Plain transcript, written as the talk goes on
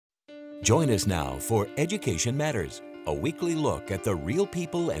Join us now for Education Matters, a weekly look at the real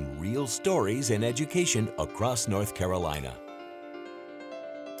people and real stories in education across North Carolina.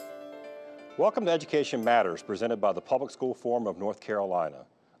 Welcome to Education Matters, presented by the Public School Forum of North Carolina.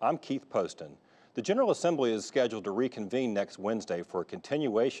 I'm Keith Poston. The General Assembly is scheduled to reconvene next Wednesday for a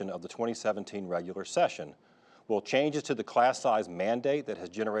continuation of the 2017 regular session. Will changes to the class size mandate that has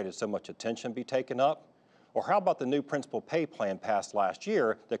generated so much attention be taken up? Or how about the new principal pay plan passed last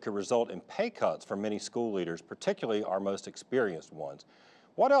year that could result in pay cuts for many school leaders, particularly our most experienced ones?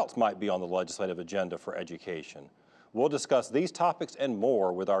 What else might be on the legislative agenda for education? We'll discuss these topics and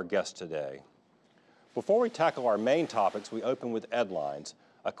more with our guests today. Before we tackle our main topics, we open with headlines,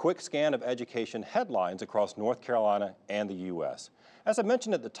 a quick scan of education headlines across North Carolina and the U.S. As I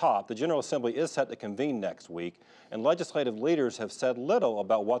mentioned at the top, the General Assembly is set to convene next week, and legislative leaders have said little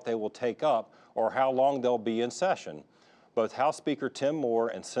about what they will take up or how long they'll be in session. Both House Speaker Tim Moore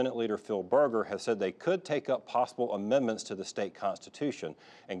and Senate Leader Phil Berger have said they could take up possible amendments to the state constitution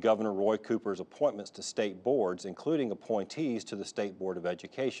and Governor Roy Cooper's appointments to state boards, including appointees to the State Board of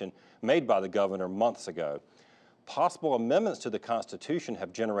Education made by the governor months ago. Possible amendments to the Constitution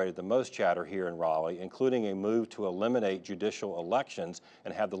have generated the most chatter here in Raleigh, including a move to eliminate judicial elections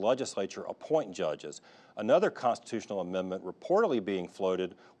and have the legislature appoint judges. Another constitutional amendment reportedly being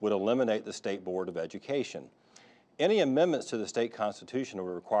floated would eliminate the State Board of Education. Any amendments to the state constitution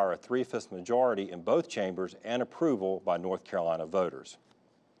would require a 3/5 majority in both chambers and approval by North Carolina voters.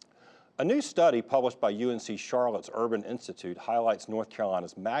 A new study published by UNC Charlotte's Urban Institute highlights North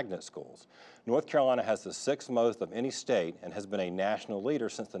Carolina's magnet schools. North Carolina has the 6th most of any state and has been a national leader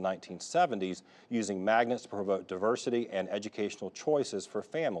since the 1970s, using magnets to promote diversity and educational choices for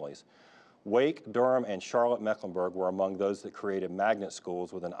families. Wake, Durham, and Charlotte-Mecklenburg were among those that created magnet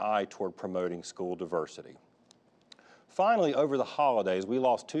schools with an eye toward promoting school diversity. Finally, over the holidays, we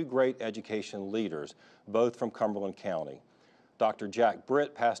lost two great education leaders, both from Cumberland County. Dr. Jack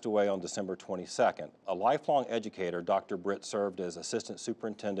Britt passed away on December 22nd. A lifelong educator, Dr. Britt served as assistant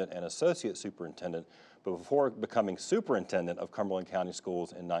superintendent and associate superintendent before becoming superintendent of Cumberland County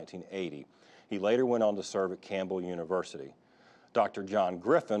Schools in 1980. He later went on to serve at Campbell University. Dr. John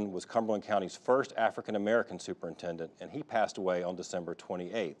Griffin was Cumberland County's first African-American superintendent, and he passed away on December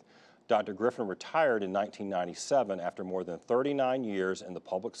 28th. Dr. Griffin retired in 1997 after more than 39 years in the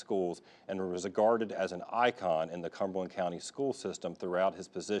public schools and was regarded as an icon in the Cumberland County school system throughout his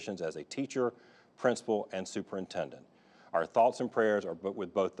positions as a teacher, principal, and superintendent. Our thoughts and prayers are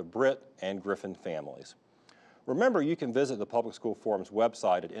with both the Britt and Griffin families. Remember, you can visit the Public School Forum's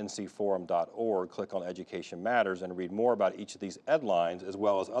website at ncforum.org, click on Education Matters, and read more about each of these headlines as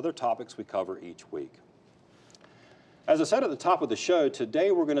well as other topics we cover each week. As I said at the top of the show,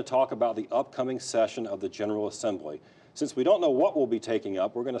 today we're going to talk about the upcoming session of the General Assembly. Since we don't know what we'll be taking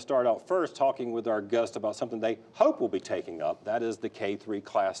up, we're going to start out first talking with our guests about something they hope we'll be taking up. That is the K-3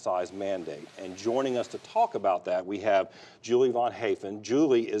 class size mandate. And joining us to talk about that, we have Julie von Haefen.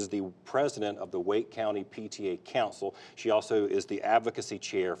 Julie is the president of the Wake County PTA Council. She also is the advocacy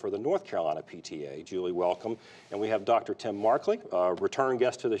chair for the North Carolina PTA. Julie, welcome. And we have Dr. Tim Markley, return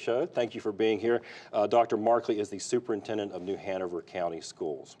guest to the show. Thank you for being here. Dr. Markley is the superintendent of New Hanover County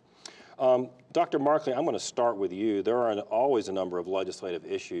Schools. Dr. Markley, I'm going to start with you. There are always a number of legislative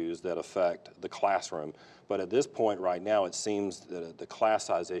issues that affect the classroom, but at this point right now it seems that the class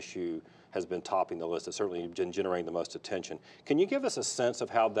size issue has been topping the list. It's certainly been generating the most attention. Can you give us a sense of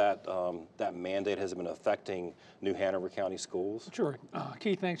how that mandate has been affecting New Hanover County Schools? Sure.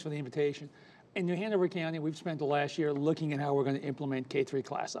 Keith, thanks for the invitation. In New Hanover County, we've spent the last year looking at how we're going to implement K-3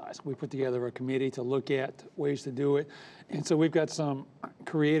 class size. We put together a committee to look at ways to do it. And so we've got some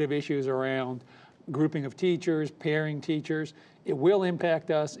creative issues around grouping of teachers, pairing teachers. It will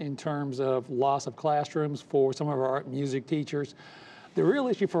impact us in terms of loss of classrooms for some of our art and music teachers. The real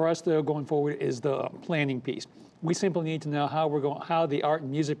issue for us, though, going forward is the planning piece. We simply need to know how the art and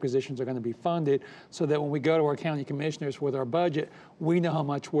music positions are going to be funded so that when we go to our county commissioners with our budget, we know how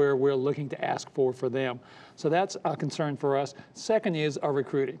much we're looking to ask for them. So that's a concern for us. Second is our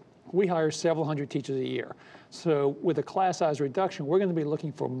recruiting. We hire several hundred teachers a year. So with a class size reduction, we're going to be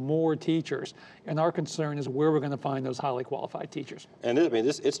looking for more teachers. And our concern is where we're going to find those highly qualified teachers. And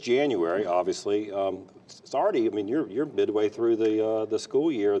it's January, obviously. It's already, you're midway through the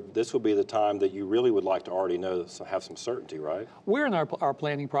school year. This will be the time that you really would like to already know, so have some certainty, right? We're in our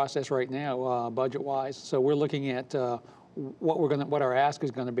planning process right now, budget-wise. So we're looking at what our ask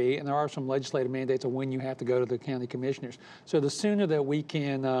is going to be, and there are some legislative mandates of when you have to go to the county commissioners. So the sooner that we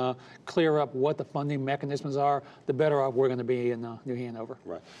can clear up what the funding mechanisms are, the better off we're going to be in New Hanover.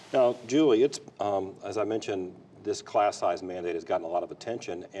 Right. Now, Julie, it's as I mentioned, this class size mandate has gotten a lot of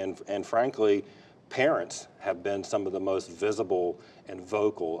attention, and frankly, parents have been some of the most visible and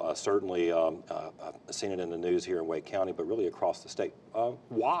vocal, certainly seen it in the news here in Wake County, but really across the state.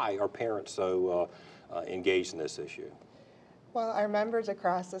 Why are parents so engaged in this issue? Well, our members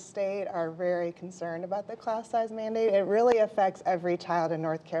across the state are very concerned about the class size mandate. It really affects every child in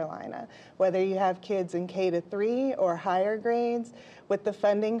North Carolina, whether you have kids in K-3 or higher grades. With the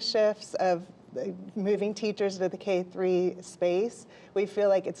funding shifts of moving teachers to the K-3 space, we feel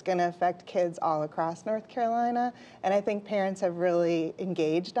like it's going to affect kids all across North Carolina. And I think parents have really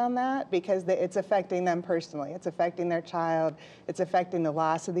engaged on that because it's affecting them personally. It's affecting their child. It's affecting the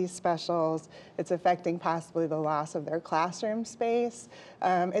loss of these specials. It's affecting possibly the loss of their classroom space.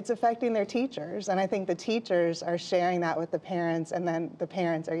 It's affecting their teachers. And I think the teachers are sharing that with the parents, and then the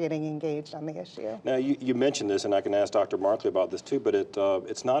parents are getting engaged on the issue. Now, you mentioned this, and I can ask Dr. Markley about this too, but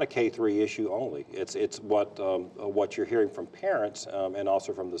it's not a K-3 issue only. It's what you're hearing from parents and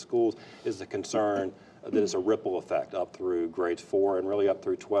also from the schools is the concern that it's a ripple effect up through grades 4 and really up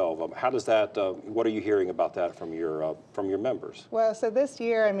through 12. How does that? What are you hearing about that from your members? Well, so this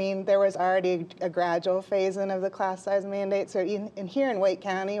year, I mean, there was already a gradual phase-in of the class size mandate. So here in Wake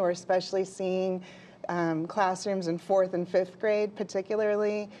County, we're especially seeing classrooms in 4th and 5th grade,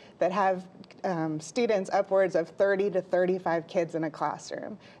 particularly, that have students upwards of 30 to 35 kids in a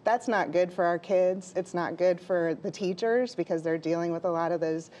classroom. That's not good for our kids. It's not good for the teachers because they're dealing with a lot of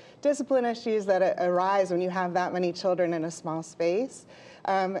those discipline issues that arise when you have that many children in a small space.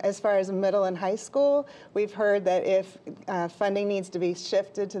 As far as middle and high school, we've heard that if funding needs to be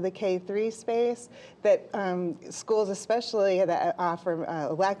shifted to the K-3 space, that schools especially that offer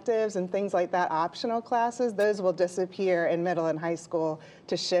electives and things like that, optional classes, those will disappear in middle and high school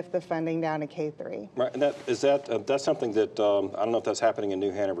to shift the funding down to K-3. Right, and that's something that, I don't know if that's happening in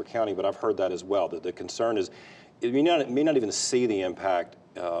New Hanover County, but I've heard that as well, that the concern is, you may not even see the impact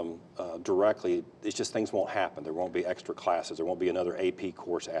directly. It's just things won't happen. There won't be extra classes. There won't be another AP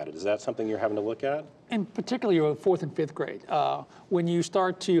course added. Is that something you're having to look at? And particularly with 4th and 5th grade, when you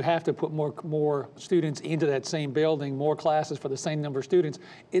start to have to put more students into that same building, more classes for the same number of students,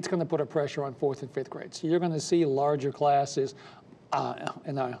 it's going to put a pressure on 4th and 5th grade. So you're going to see larger classes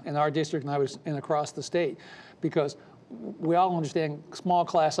in our district and across the state, because we all understand small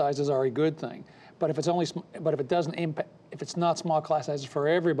class sizes are a good thing. But if it doesn't impact, if it's not small class sizes for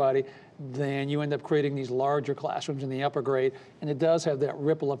everybody, then you end up creating these larger classrooms in the upper grade, and it does have that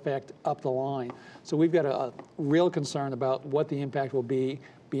ripple effect up the line. So we've got a real concern about what the impact will be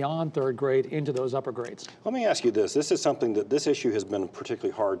beyond 3rd grade into those upper grades. Let me ask you this. This is something that this issue has been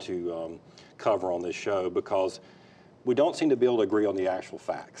particularly hard to cover on this show because we don't seem to be able to agree on the actual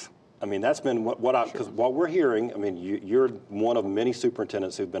facts. I mean, that's been because what we're hearing, I mean, you're one of many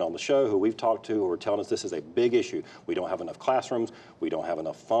superintendents who've been on the show, who we've talked to, who are telling us this is a big issue. We don't have enough classrooms, we don't have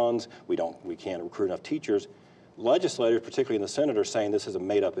enough funds, we can't recruit enough teachers. Legislators, particularly in the Senate, are saying this is a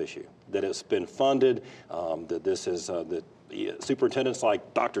made-up issue, that it's been funded, that this is that superintendents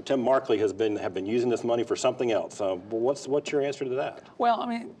like Dr. Tim Markley have been using this money for something else. What's your answer to that? Well, I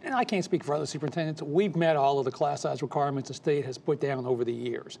mean, and I can't speak for other superintendents. We've met all of the class size requirements the state has put down over the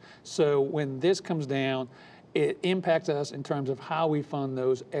years. So when this comes down, it impacts us in terms of how we fund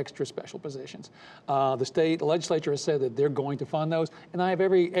those extra special positions. The legislature has said that they're going to fund those, and I have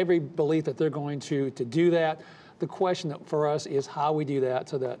every belief that they're going to do that. The question for us is how we do that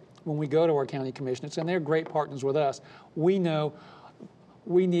so that when we go to our county commissioners, and they're great partners with us, we know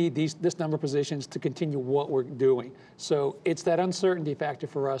we need this number of positions to continue what we're doing. So it's that uncertainty factor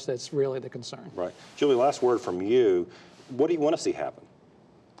for us that's really the concern. Right. Julie, last word from you. What do you want to see happen?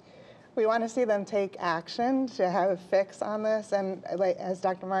 We want to see them take action to have a fix on this, and as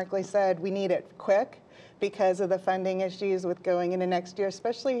Dr. Markley said, we need it quick because of the funding issues with going into next year,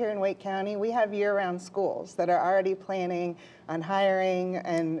 especially here in Wake County. We have year-round schools that are already planning on hiring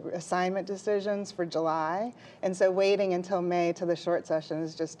and assignment decisions for July, and so waiting until May to the short session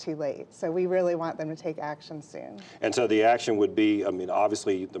is just too late. So we really want them to take action soon. And so the action would be, I mean,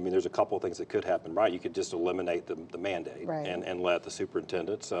 obviously, I mean, there's a couple of things that could happen, right? You could just eliminate the mandate, right, and let the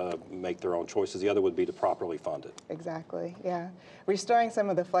superintendents make their own choices. The other would be to properly fund it. Exactly, yeah. Restoring some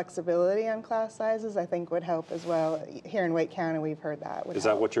of the flexibility on class sizes, I think, would help as well. Here in Wake County, we've heard that would help. Is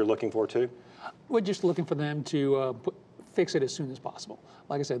that what you're looking for, too? We're just looking for them to fix it as soon as possible.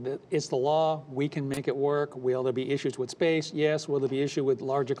 Like I said, it's the law. We can make it work. Will there be issues with space? Yes. Will there be issue with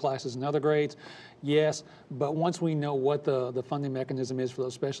larger classes and other grades? Yes. But once we know what the funding mechanism is for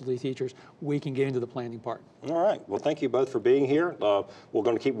those specialty teachers, we can get into the planning part. All right. Well, thank you both for being here. We're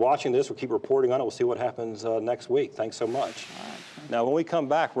going to keep watching this. We'll keep reporting on it. We'll see what happens next week. Thanks so much. All right. Now, when we come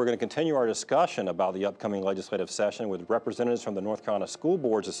back, we're going to continue our discussion about the upcoming legislative session with representatives from the North Carolina School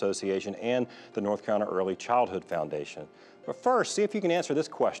Boards Association and the North Carolina Early Childhood Foundation. But first, see if you can answer this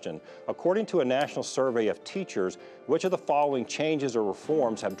question. According to a national survey of teachers, which of the following changes or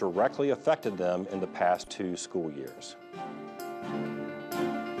reforms have directly affected them in the past 2 school years?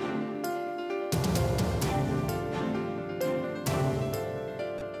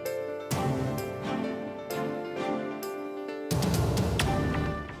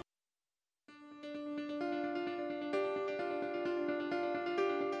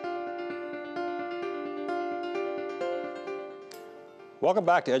 Welcome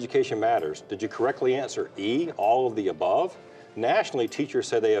back to Education Matters. Did you correctly answer E, all of the above? Nationally, teachers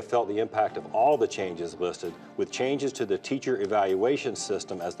say they have felt the impact of all the changes listed, with changes to the teacher evaluation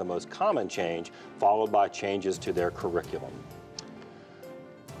system as the most common change, followed by changes to their curriculum.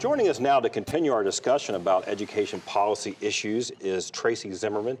 Joining us now to continue our discussion about education policy issues is Tracy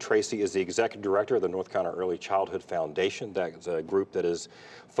Zimmerman. Tracy is the Executive Director of the North Carolina Early Childhood Foundation. That's a group that is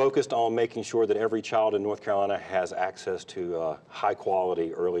focused on making sure that every child in North Carolina has access to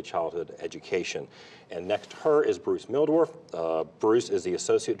high-quality early childhood education. And next to her is Bruce Mildwurf. Bruce is the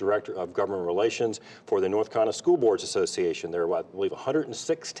Associate Director of Governmental Relations for the North Carolina School Boards Association. There are, I believe,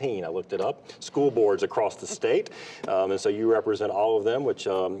 116, I looked it up, school boards across the state. And so you represent all of them, which,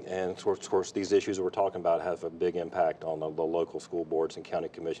 and of course, these issues that we're talking about have a big impact on the local school boards and county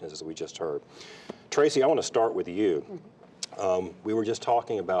commissions, as we just heard. Tracy, I want to start with you. We were just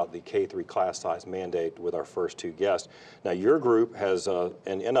talking about the K-3 class size mandate with our first 2 guests. Now, your group has,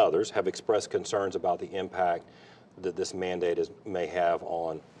 and others, have expressed concerns about the impact that this mandate may have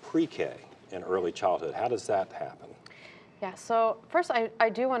on pre-K and early childhood. How does that happen? Yeah, so first I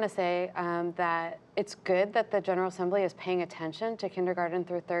do want to say that it's good that the General Assembly is paying attention to kindergarten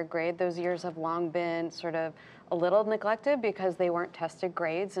through 3rd grade. Those years have long been sort of a little neglected because they weren't tested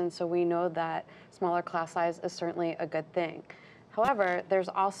grades, and so we know that smaller class size is certainly a good thing. However, there's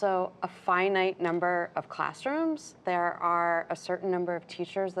also a finite number of classrooms. There are a certain number of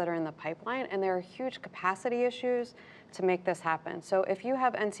teachers that are in the pipeline, and there are huge capacity issues to make this happen. So if you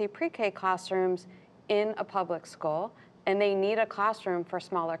have NC pre-K classrooms in a public school, and they need a classroom for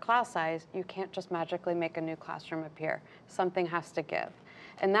smaller class size, you can't just magically make a new classroom appear. Something has to give.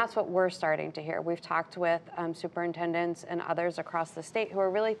 And that's what we're starting to hear. We've talked with superintendents and others across the state who are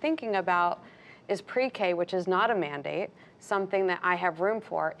really thinking about, is pre-K, which is not a mandate, something that I have room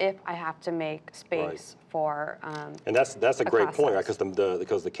for if I have to make space for and that's a great point, right?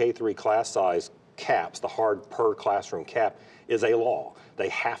 Because the K-3 class size caps, the hard per classroom cap, is a law. They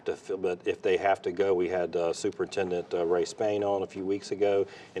have to fill, but if they have to go, we had Superintendent Ray Spain on a few weeks ago,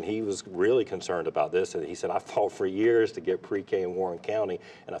 and he was really concerned about this. And he said, I fought for years to get pre-K in Warren County,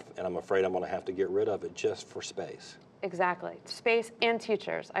 and I'm afraid I'm going to have to get rid of it just for space. Exactly. Space and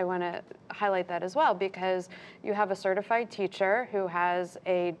teachers. I want to highlight that as well, because you have a certified teacher who has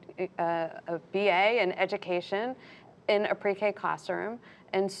a BA in education in a pre-K classroom.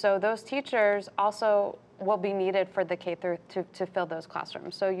 And so those teachers also will be needed for the K through to fill those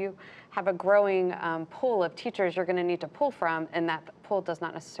classrooms. So you have a growing pool of teachers you're going to need to pull from, and that pool does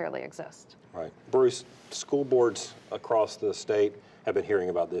not necessarily exist. Right. Bruce, school boards across the state have been hearing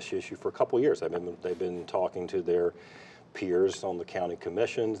about this issue for a couple of years. They've been talking to their peers on the county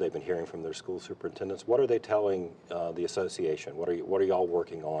commissions. They've been hearing from their school superintendents. What are they telling the association? What are y'all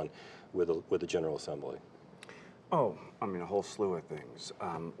working on with the General Assembly? Oh, I mean, a whole slew of things.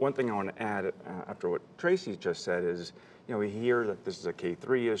 One thing I want to add after what Tracy just said is, you know, we hear that this is a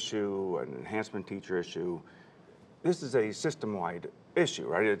K-3 issue, an enhancement teacher issue. This is a system-wide issue,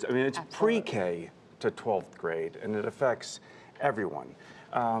 right? It's pre-K to 12th grade, and it affects everyone.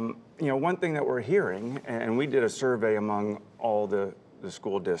 You know, one thing that we're hearing, and we did a survey among all the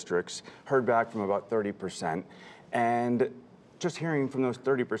school districts, heard back from about 30%, and just hearing from those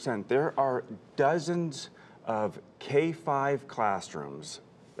 30%, there are dozens of K-5 classrooms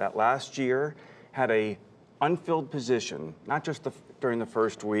that last year had a unfilled position, not just during the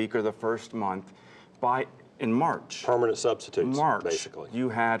first week or the first month, in March. Permanent substitutes, March, basically. You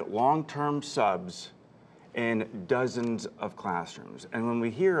had long-term subs in dozens of classrooms. And when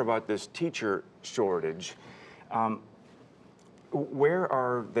we hear about this teacher shortage, where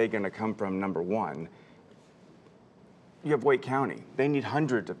are they going to come from, number one? You have Wake County. They need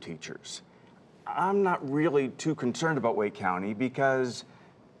hundreds of teachers. I'm not really too concerned about Wake County because,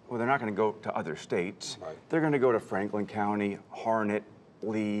 well, they're not going to go to other states. Right. They're going to go to Franklin County, Harnett,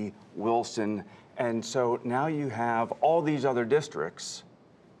 Lee, Wilson. And so now you have all these other districts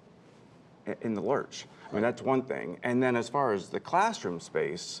in the lurch. I mean, that's one thing. And then as far as the classroom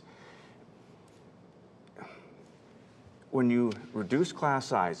space, when you reduce class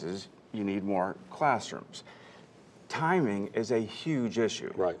sizes, you need more classrooms. Timing is a huge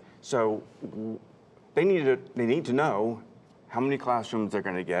issue. Right. So they need to know how many classrooms they're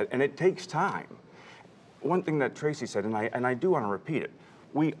going to get, and it takes time. One thing that Tracy said, and I do want to repeat it,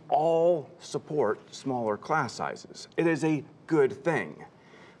 we all support smaller class sizes. It is a good thing.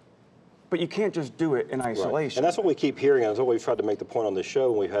 But you can't just do it in isolation. Right. And that's what we keep hearing, and that's what we've tried to make the point on the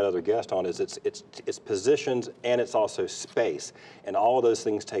show when we've had other guests on, is it's positions and it's also space. And all of those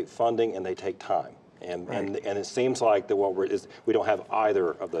things take funding and they take time. And it seems like that we don't have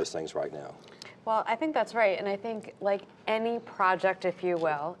either of those things right now. Well, I think that's right, and I think like any project, if you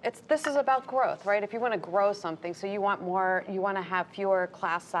will, this is about growth, right? If you want to grow something, so you want to have fewer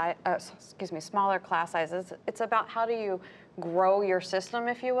smaller class sizes. It's about how do you grow your system,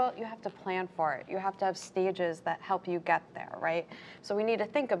 if you will. You have to plan for it. You have to have stages that help you get there, right? So we need to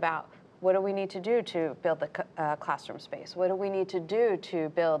think about, what do we need to do to build the classroom space? What do we need to do to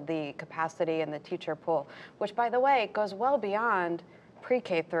build the capacity and the teacher pool? Which, by the way, goes well beyond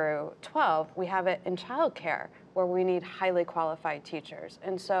pre-K through 12. We have it in childcare, where we need highly qualified teachers.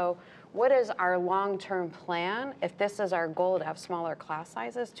 And so what is our long-term plan, if this is our goal to have smaller class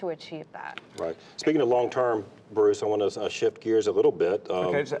sizes, to achieve that? Right. Speaking of long-term, Bruce, I want to shift gears a little bit.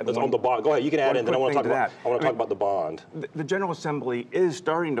 Okay, on the bond. Go ahead, you can add in, then I want to talk about the bond. The General Assembly is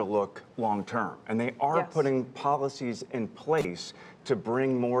starting to look long-term, and they are putting policies in place to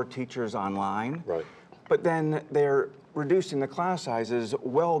bring more teachers online. Right. But then they're reducing the class sizes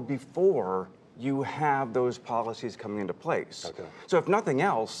well before you have those policies coming into place. Okay. So if nothing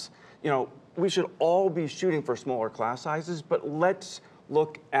else, we should all be shooting for smaller class sizes, but let's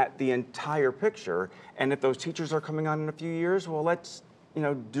look at the entire picture. And if those teachers are coming on in a few years, well, let's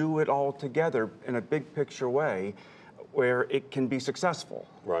do it all together in a big picture way where it can be successful,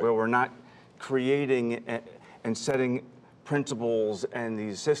 right, where we're not creating and setting principles and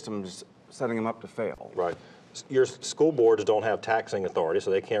these systems, setting them up to fail. Right. Your school boards don't have taxing authority,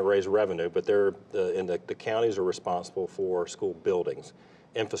 so they can't raise revenue, but the counties are responsible for school buildings,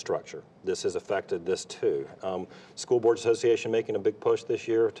 infrastructure. This has affected this too. School Board Association making a big push this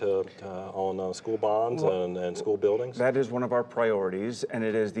year on school bonds and school buildings? That is one of our priorities, and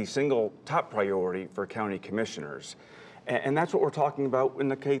it is the single top priority for county commissioners. And that's what we're talking about in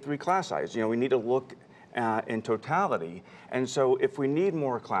the K-3 class size. We need to look in totality. And so if we need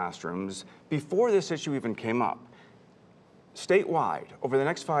more classrooms, before this issue even came up, statewide, over the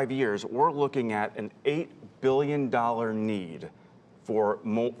next 5 years, we're looking at an $8 billion need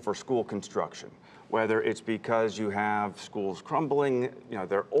for school construction. Whether it's because you have schools crumbling,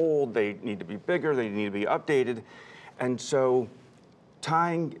 they're old, they need to be bigger, they need to be updated. And so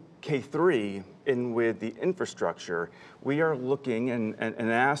tying K-3 in with the infrastructure, we are looking and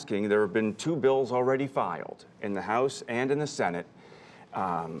asking, there have been 2 bills already filed in the House and in the Senate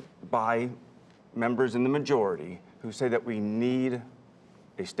by members in the majority who say that we need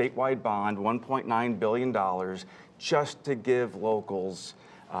a statewide bond, $1.9 billion, just to give locals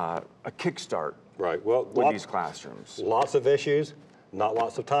a kickstart, right, well, with these classrooms. Lots of issues. Not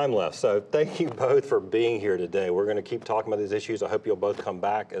lots of time left. So thank you both for being here today. We're going to keep talking about these issues. I hope you'll both come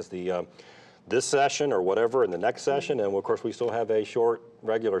back as this session or whatever in the next session. And of course, we still have a short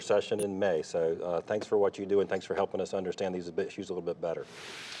regular session in May. So thanks for what you do and thanks for helping us understand these issues a little bit better.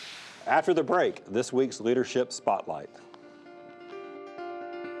 After the break, this week's Leadership Spotlight.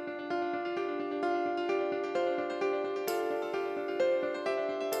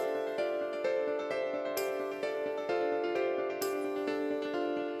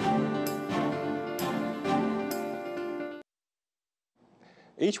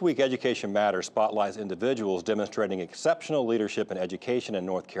 Each week, Education Matters spotlights individuals demonstrating exceptional leadership in education in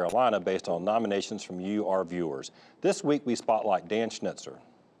North Carolina based on nominations from you, our viewers. This week, we spotlight Dan Schnitzer.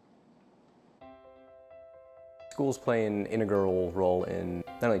 Schools play an integral role in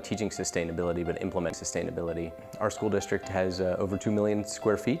not only teaching sustainability, but implementing sustainability. Our school district has over 2 million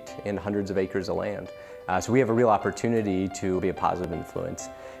square feet and hundreds of acres of land. So we have a real opportunity to be a positive influence.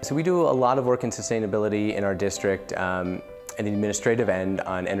 So we do a lot of work in sustainability in our district. And the administrative end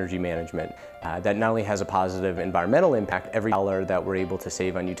on energy management. That not only has a positive environmental impact, every dollar that we're able to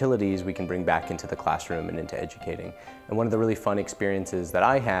save on utilities, we can bring back into the classroom and into educating. And one of the really fun experiences that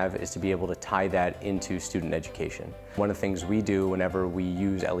I have is to be able to tie that into student education. One of the things we do whenever we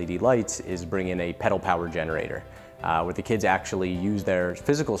use LED lights is bring in a pedal power generator, where the kids actually use their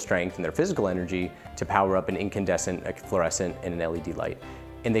physical strength and their physical energy to power up an incandescent, a fluorescent, and an LED light.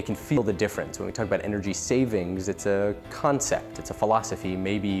 and they can feel the difference. When we talk about energy savings, it's a concept, it's a philosophy.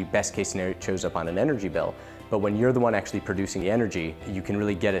 Maybe best case scenario it shows up on an energy bill, but when you're the one actually producing the energy, you can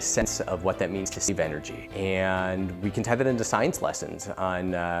really get a sense of what that means to save energy. And we can tie that into science lessons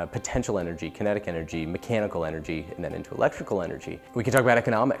on potential energy, kinetic energy, mechanical energy, and then into electrical energy. We can talk about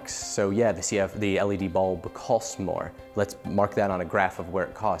economics. So yeah, the LED bulb costs more. Let's mark that on a graph of where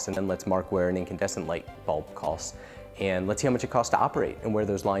it costs, and then let's mark where an incandescent light bulb costs. And let's see how much it costs to operate and where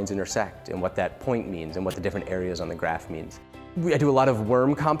those lines intersect and what that point means and what the different areas on the graph means. I do a lot of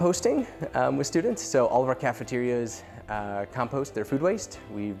worm composting with students. So all of our cafeterias compost their food waste.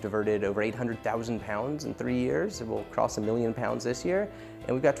 We've diverted over 800,000 pounds in 3 years. We'll cross 1 million pounds this year.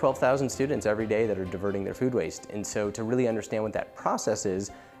 And we've got 12,000 students every day that are diverting their food waste. And so to really understand what that process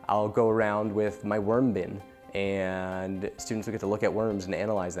is, I'll go around with my worm bin, and students will get to look at worms and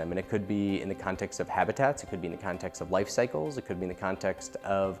analyze them. And it could be in the context of habitats, it could be in the context of life cycles, it could be in the context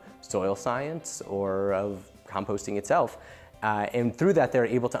of soil science or of composting itself. And through that, they're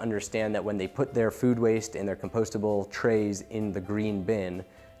able to understand that when they put their food waste and their compostable trays in the green bin,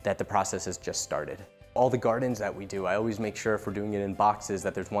 that the process has just started. All the gardens that we do, I always make sure if we're doing it in boxes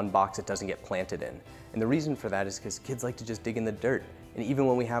that there's one box that doesn't get planted in. And the reason for that is because kids like to just dig in the dirt. And even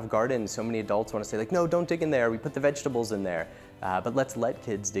when we have gardens, so many adults want to say like, no, don't dig in there, we put the vegetables in there. But let's let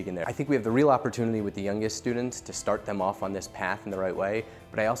kids dig in there. I think we have the real opportunity with the youngest students to start them off on this path in the right way,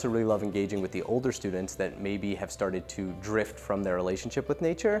 but I also really love engaging with the older students that maybe have started to drift from their relationship with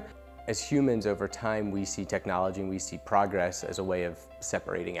nature. As humans, over time, we see technology and we see progress as a way of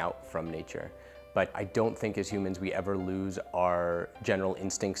separating out from nature. But I don't think as humans we ever lose our general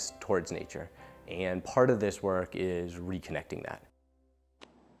instincts towards nature. And part of this work is reconnecting that.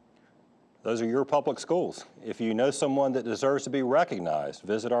 Those are your public schools. If you know someone that deserves to be recognized,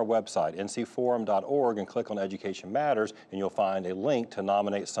 visit our website, ncforum.org, and click on Education Matters, and you'll find a link to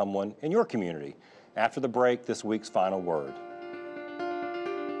nominate someone in your community. After the break, this week's final word.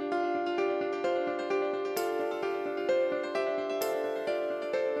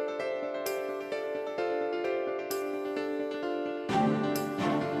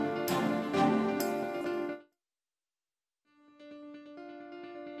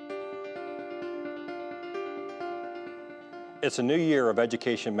 It's a new year of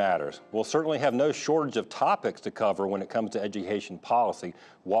Education Matters. We'll certainly have no shortage of topics to cover when it comes to education policy,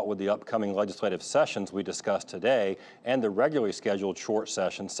 what with the upcoming legislative sessions we discussed today and the regularly scheduled short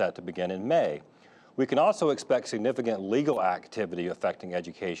session set to begin in May. We can also expect significant legal activity affecting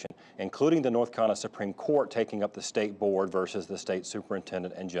education, including the North Carolina Supreme Court taking up the State Board versus the State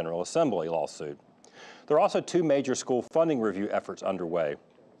Superintendent and General Assembly lawsuit. There are also two major school funding review efforts underway: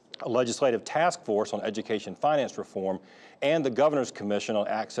 a legislative task force on education finance reform, and the Governor's Commission on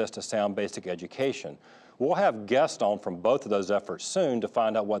Access to Sound Basic Education. We'll have guests on from both of those efforts soon to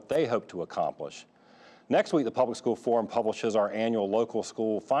find out what they hope to accomplish. Next week, the Public School Forum publishes our annual local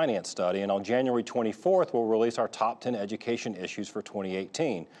school finance study, and on January 24th, we'll release our top 10 education issues for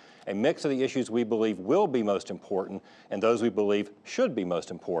 2018, a mix of the issues we believe will be most important and those we believe should be most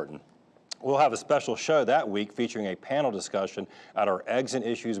important. We'll have a special show that week featuring a panel discussion at our Eggs and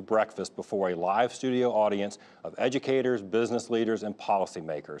Issues breakfast before a live studio audience of educators, business leaders, and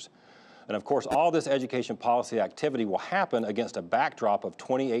policymakers. And of course, all this education policy activity will happen against a backdrop of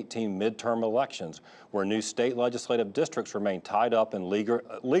 2018 midterm elections, where new state legislative districts remain tied up in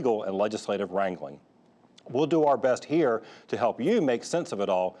legal and legislative wrangling. We'll do our best here to help you make sense of it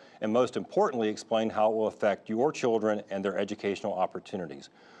all, and most importantly, explain how it will affect your children and their educational opportunities.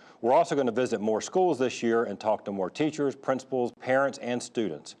 We're also going to visit more schools this year and talk to more teachers, principals, parents, and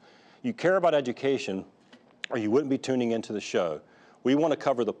students. You care about education, or you wouldn't be tuning into the show. We want to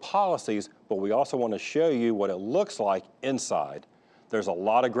cover the policies, but we also want to show you what it looks like inside. There's a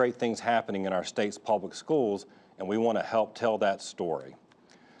lot of great things happening in our state's public schools, and we want to help tell that story.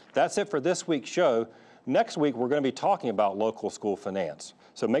 That's it for this week's show. Next week, we're going to be talking about local school finance.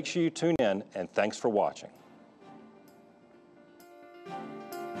 So make sure you tune in, and thanks for watching.